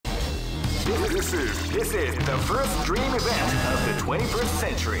This is the first dream event of the 21st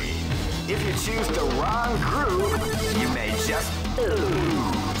century. If you choose the wrong group, you may just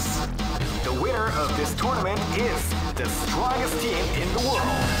lose. The winner of this tournament is the strongest team in the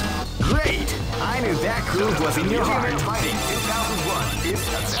world. Great! I knew that groove was in your heart. Fighting 2001 is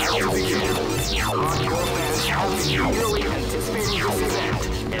about to begin. Hardcore fans have been eagerly anticipating this event,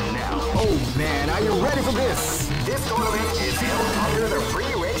 and now, oh man, are you ready for this? This tournament is held under the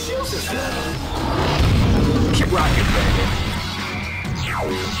free ratio system. Keep rocking, baby.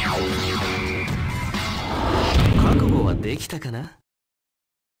 覚悟はできたかな?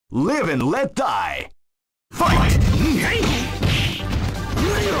 Live and let die. Fight!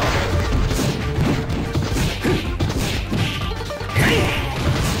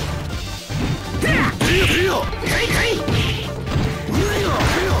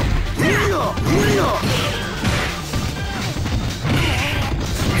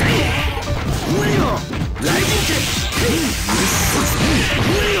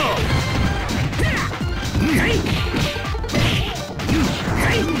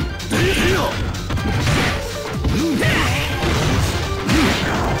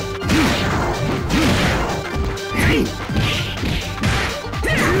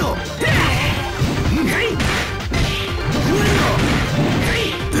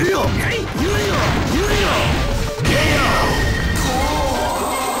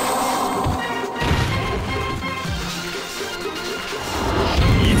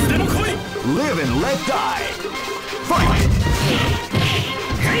 Live and let die. Fight!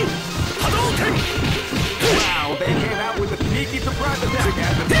 Wow, they came out with a sneaky surprise attack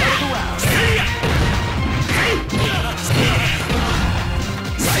at the start of the round.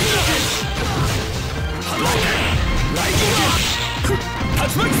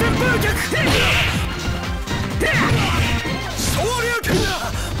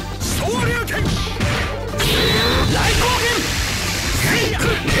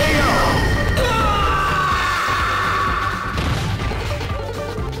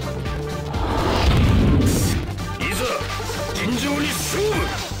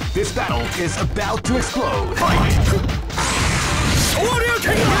 This battle is about to explode. Fight!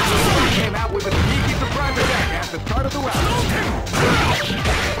 Came out with a sneaky surprise attack at the start of the round.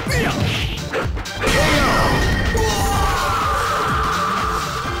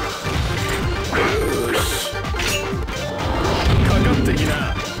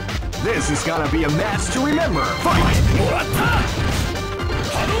 This is gonna be a match to remember. Fight!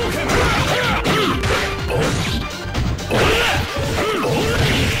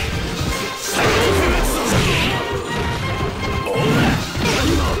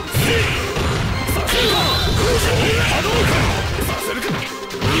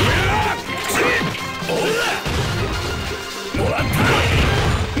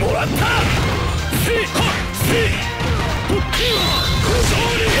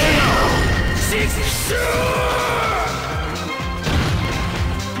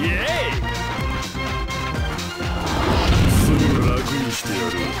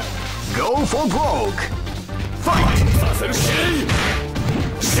 Go for broke! Fight!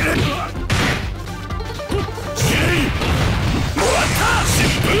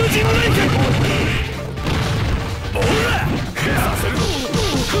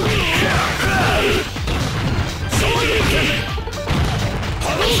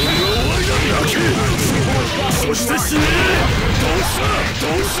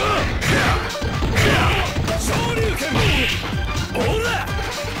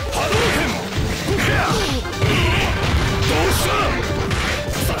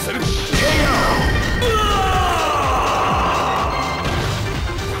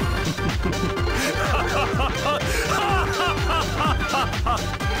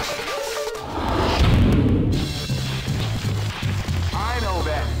 I know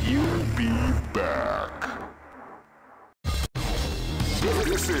that you'll be back.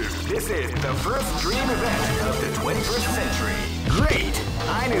 This is the first dream event of the 21st century. Great!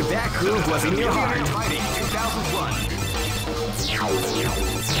 I knew that groove was in your heart. Fighting 2001.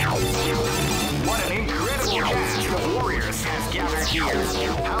 What an incredible cast of warriors has gathered here.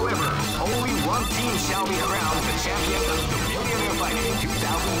 However, only one team shall be crowned the champion of the Millionaire Fighting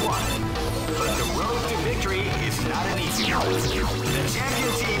 2001. But the road to victory is not an easy one. The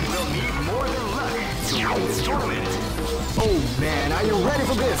champion team will need more than luck to win this tournament. Oh man, are you ready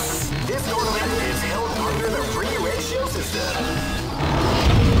for this? This tournament is held under the free ratio system.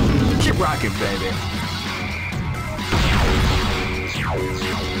 Keep rocking, baby.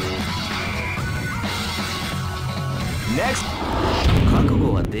 Next. 覚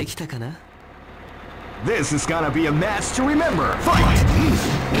悟はできたかな? This is gonna be a match to remember. Fight!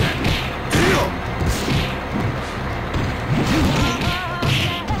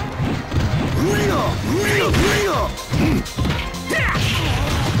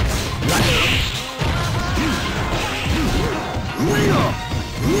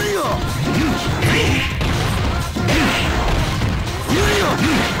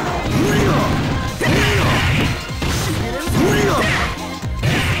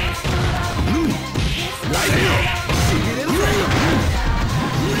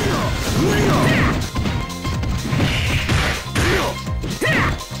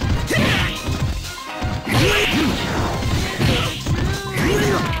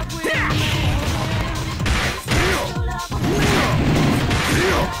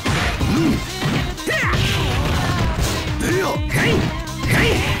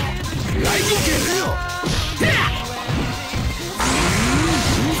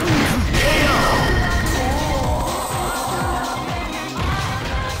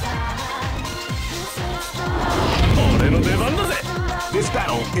 This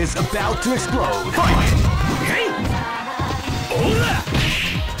battle is about to explode. Fight!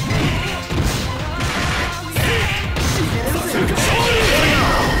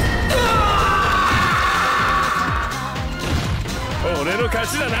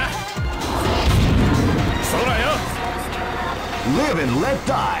 Live and let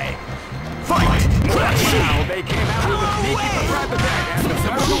die. Fight! Wow, they came out with a sneaky surprise attack at the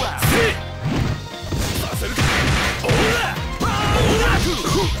start of the round.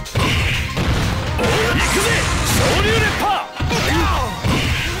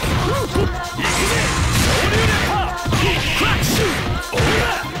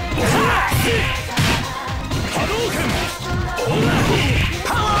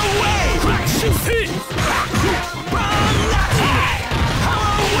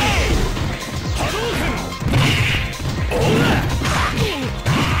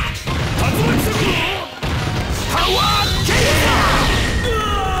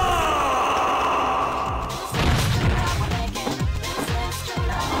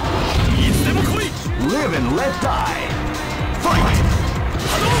 Live and let die. Fight!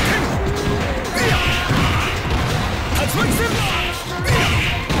 Hadouken! Tatsumaki-sen!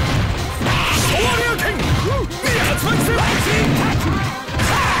 Shoryuken! Tatsumaki-sen! Lightning Tattoo!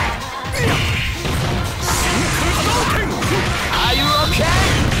 Shinku Hadouken! Are you okay?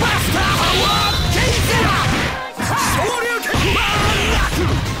 Buster Power! Shoryuken!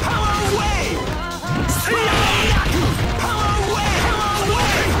 Power Wave! Power Wave!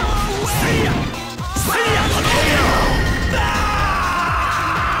 Hadouken!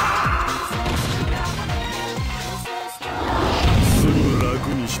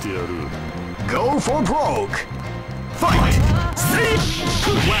 Go for broke! Fight!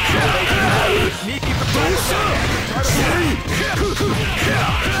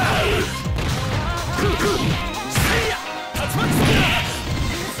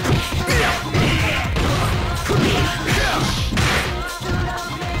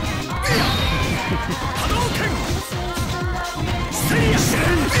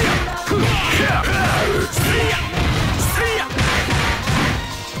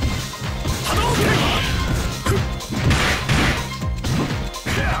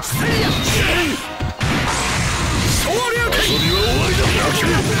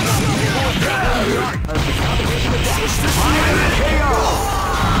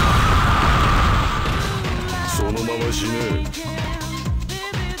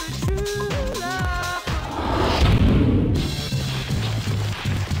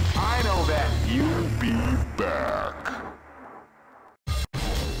 I know that you'll be back.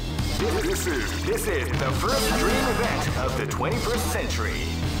 This is the first dream event of the 21st century.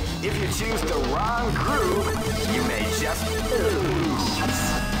 If you choose the wrong groove, you may just lose.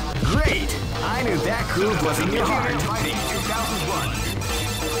 Great! I knew that groove was in your heart. Fighting 2001.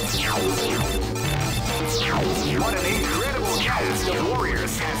 What an incredible cast of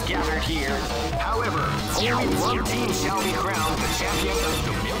warriors has gathered here. However, only one team shall be crowned the champion of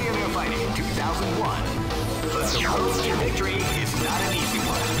the Millionaire Fighting 2001. But the road to victory is not an easy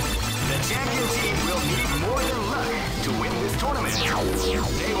one. The champion team will need more than luck to win this tournament.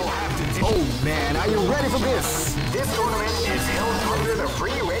 They will have to... Oh man, are you ready for this? This tournament is held under the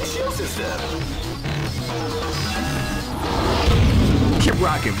free ratio system. Keep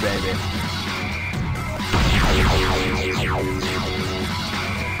rocking, baby.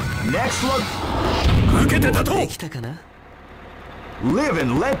 Next look. Live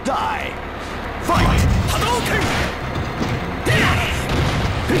and let die. Fight! Hadouken!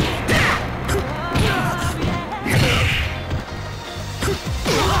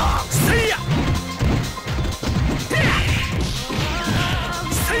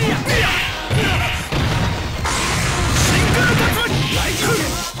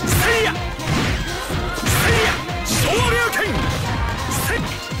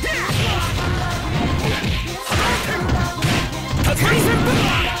 Hadouken!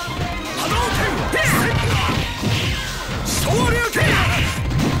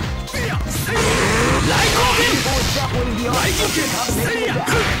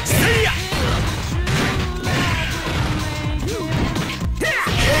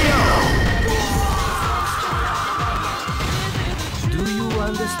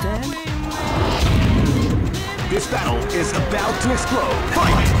 This battle is about to explode.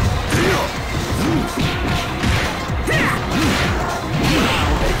 Fight!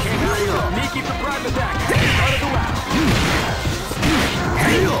 They came out with a sneaky surprise attack at the start of the round.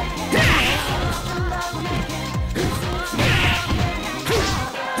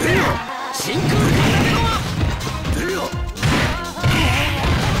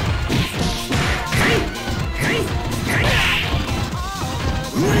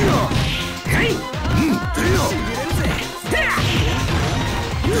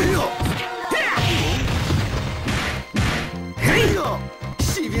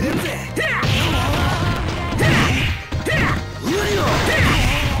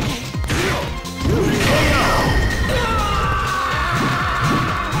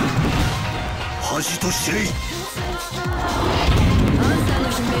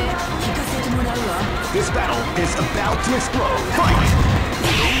 This battle is about to explode. Fight!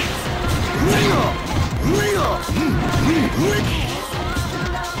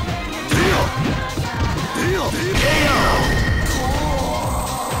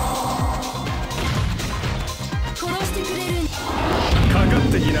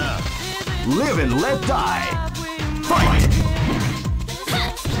 Live and let die. Fight!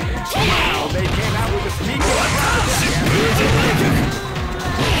 Wow, they came out with a sneaky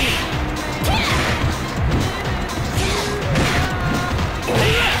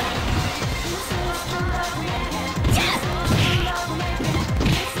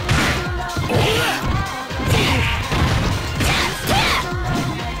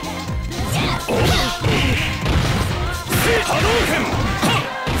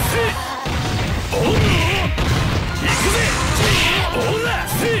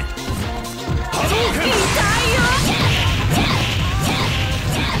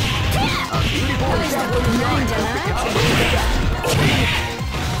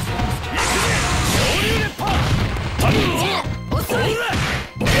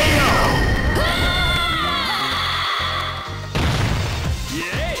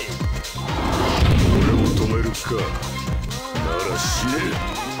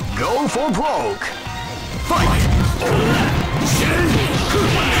Go for broke! Fight!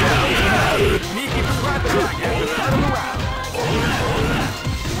 Sneaky surprise attack at the start of the round.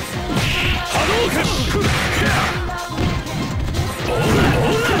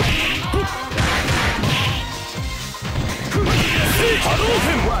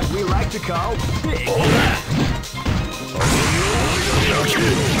 What we like to call big.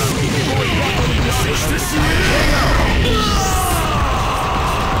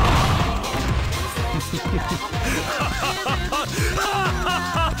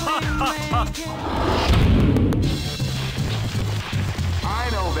 I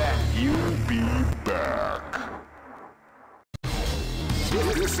know that you'll be back.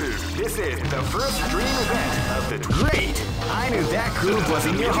 This is the first dream event of the great. I knew that groove was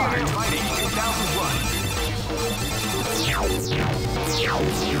in your heart. Fighting 2001.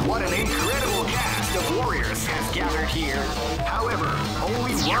 What an incredible cast of warriors has gathered here. However,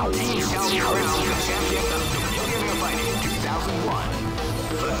 only one team shall be crowned the champion of the Goukyo Fighting 2001.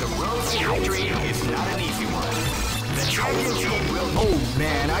 But the road to victory is not an easy one. The champion team will... Oh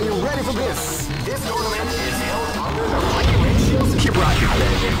man, are you ready for this? This tournament is held under the regulations. Keep rocking,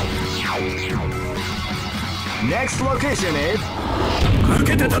 baby. Next location is...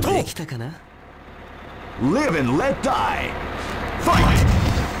 Live and let die. Fight!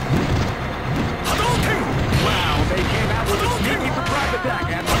 Wow, they came out with a sneaky surprise attack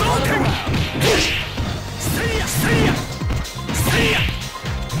at the start of the round.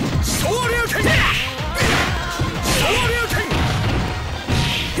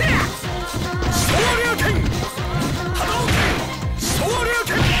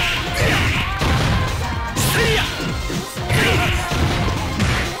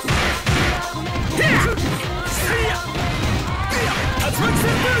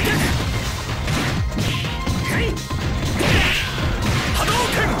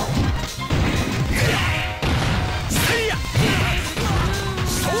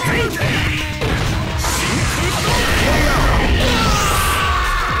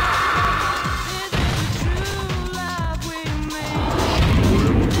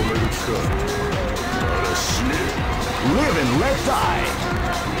 Live and let die.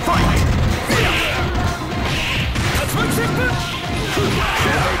 Fight!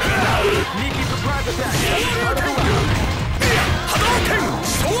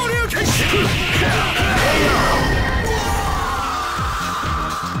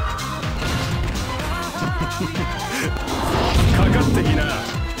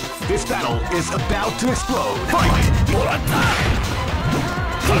 battle is about to explode. Fight!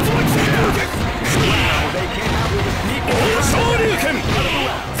 Wow, they came out with a sneaky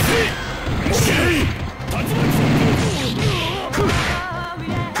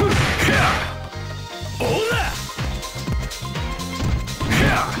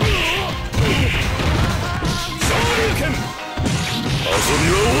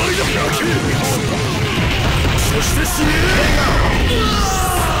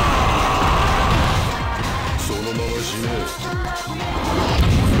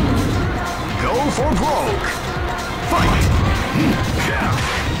Go for broke! Fight!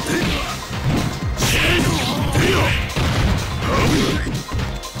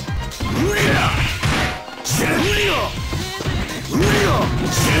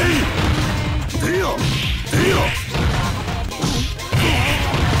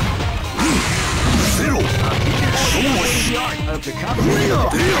 Of the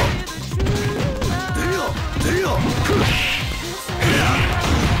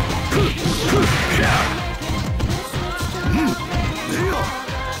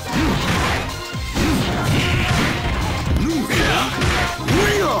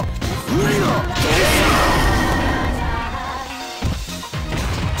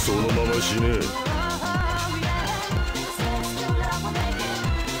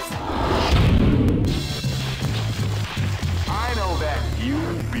I know that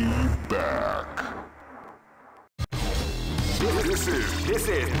you'll be back. This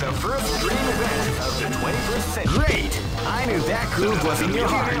is the first dream event of the 21st century. Great! I knew that groove was in your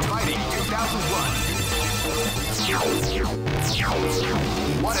heart. Fighting 2001.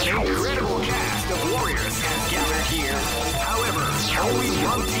 What an incredible cast of warriors has gathered here. However, only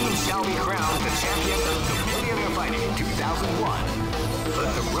one team shall be crowned the champion of the Millionaire Fighting 2001.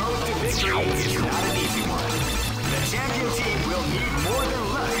 But the road to victory is not an easy one. The champion team will need more than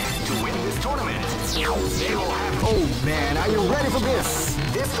luck to win this tournament. They will have... Oh man, are you ready for this?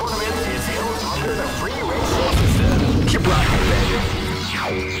 This tournament is held under the free ratio system. Keep rocking, baby.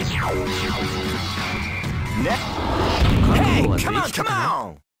 Hey, come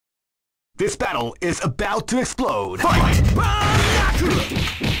on! This battle is about to explode. Fight!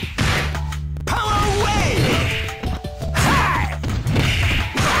 Power wave! Hi!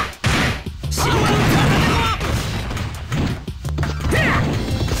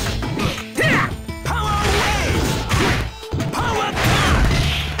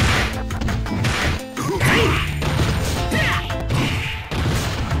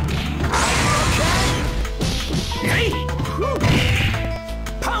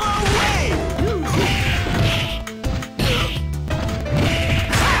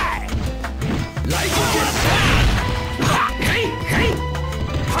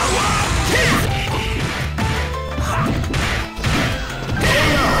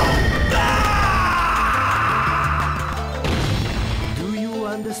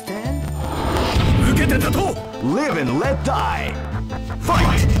 Live and let die.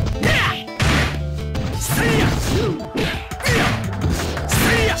 Fight!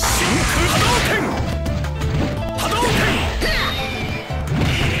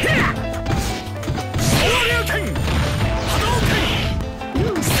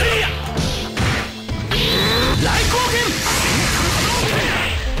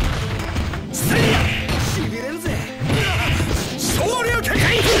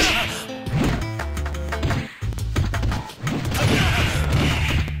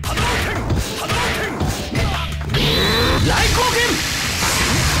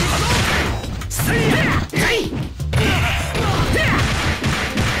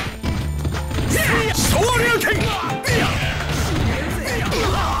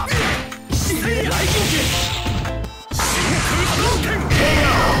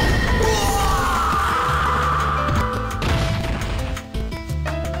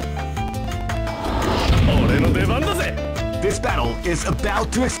 This battle is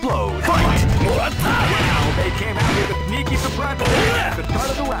about to explode. Fight! Wow, they came out with a sneaky surprise at the start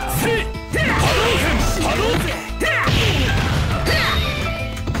of the round.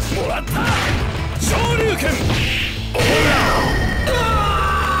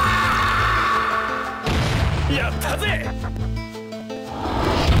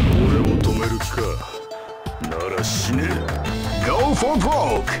 Go for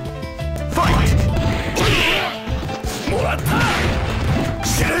broke! Fight!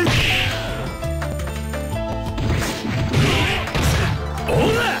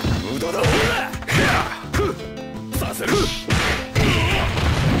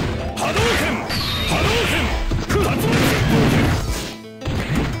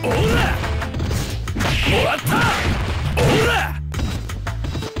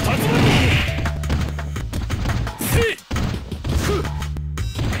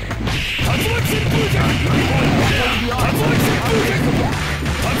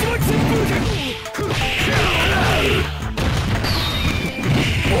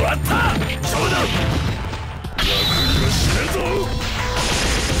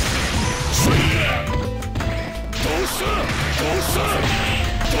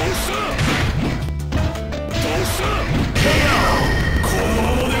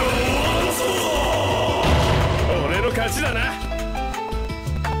 俺の勝ちだな。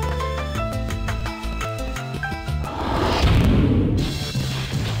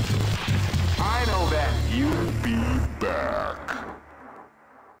I know that you'll be back.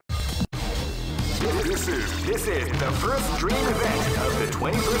 This is the first dream event of the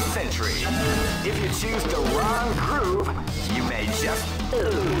 21st century. If you choose the wrong groove, you may just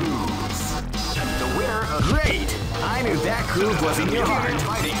lose. The winner of Great! I knew that groove was in your heart.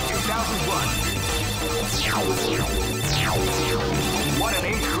 Fighting 2001. What an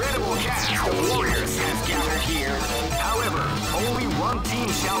incredible cast of warriors has gathered here. However, only one team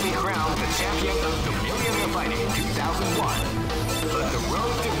shall be crowned the champion of the Millionaire Fighting 2001. But the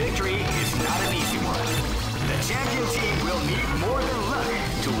road to victory is not an easy one. The champion team will need more than luck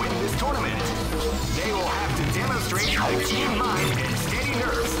to win this tournament. They will have to demonstrate a keen mind and steady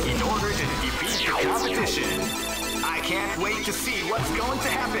nerves in order to defeat the competition. I can't wait to see what's going to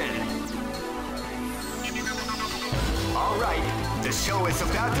happen. Alright, the show is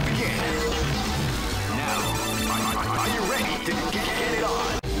about to begin. Now, are you ready to get it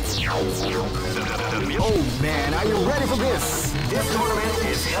on? Oh man, are you ready for this? This tournament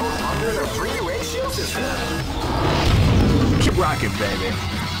is held under the free ratio system. Keep rocking, baby.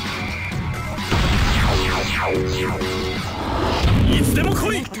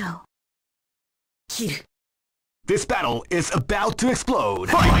 This battle is about to explode.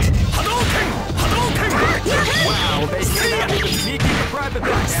 Fight! Wow, they came out with a sneaky surprise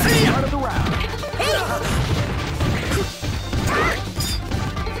attack at the start of the round.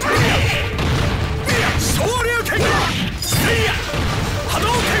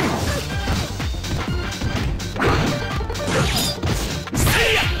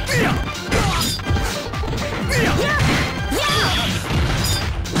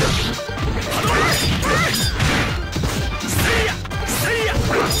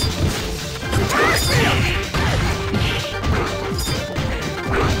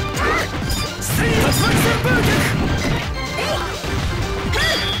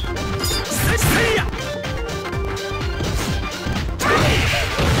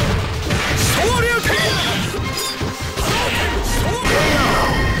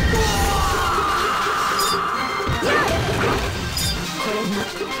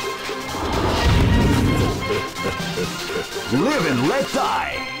 Live and let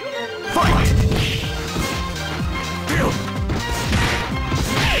die. Fight!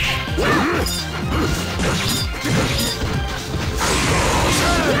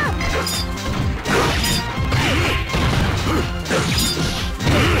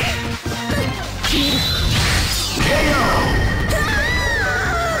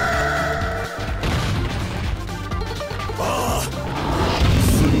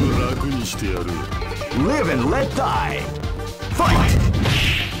 Live and let die. Fight!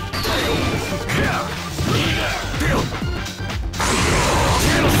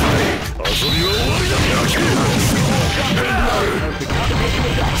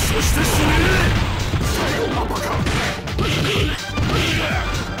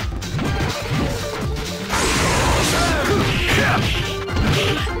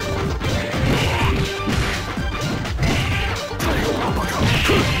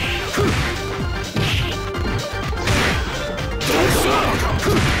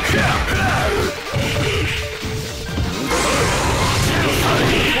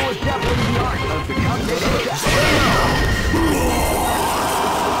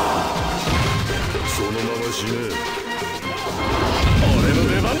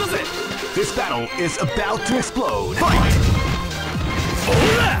 This battle is about to explode. Fight!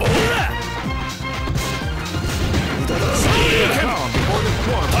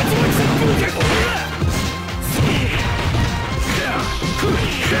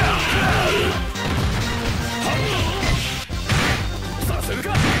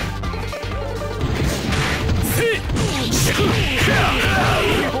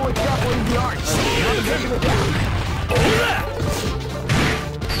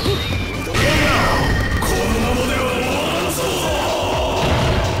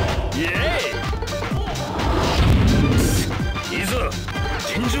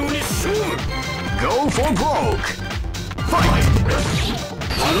 Go for broke! Fight!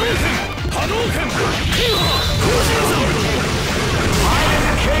 Hadouken!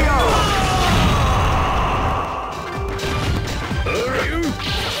 KO!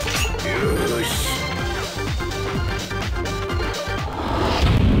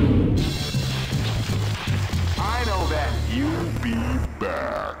 I know that you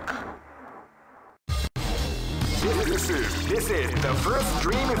is the first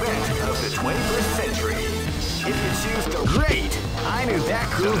dream event of the 21st century. If you choose the great, I knew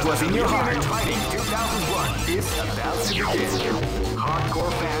that groove was in your heart. Fighting 2001 is about to begin.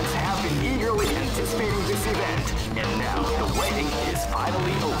 Hardcore fans have been eagerly anticipating this event, and now the waiting is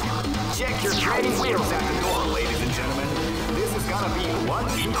finally over. Check your training wheels at the door, ladies and gentlemen. This is gonna be one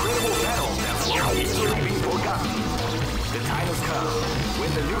incredible battle that won't easily be forgotten. The time has come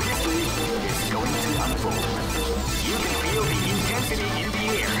when the new history is going to unfold. You can feel the intensity in the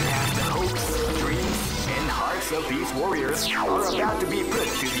air as the hopes, dreams, and hearts of these warriors are about to be put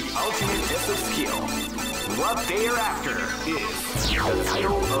to the ultimate test of skill. What they are after is the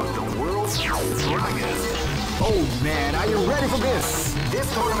title of the world's strongest. Oh man, are you ready for this? This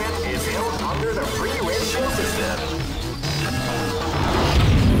tournament is held under the free ratio system.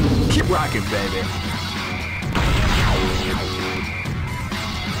 Keep rocking, baby.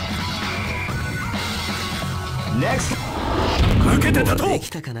 Next.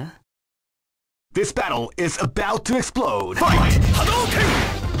 This battle is about to explode. Fight!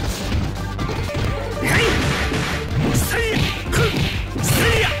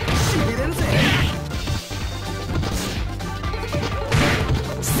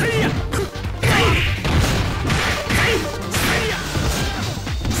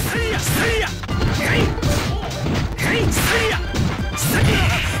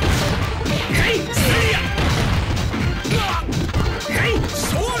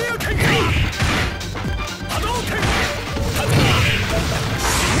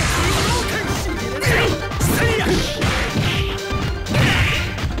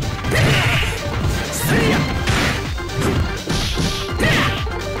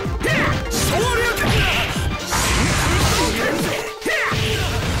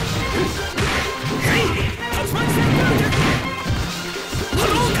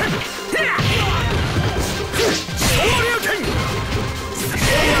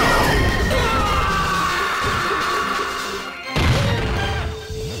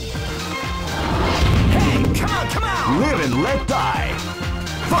 Live and let die.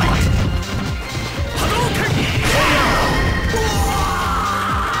 Fight!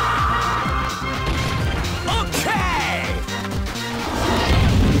 Okay!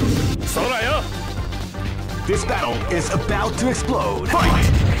 This battle is about to explode. Fight!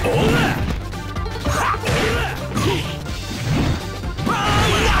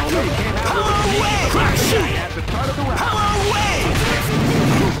 Power away! At the start of the round. Power away!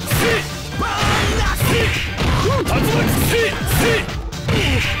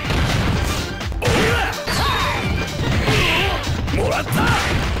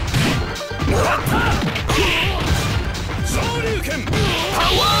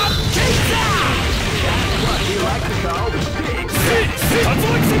 What we like to call the big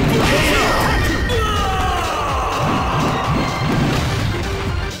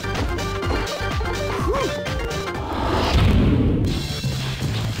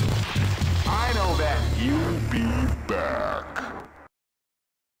I know that you'll be back.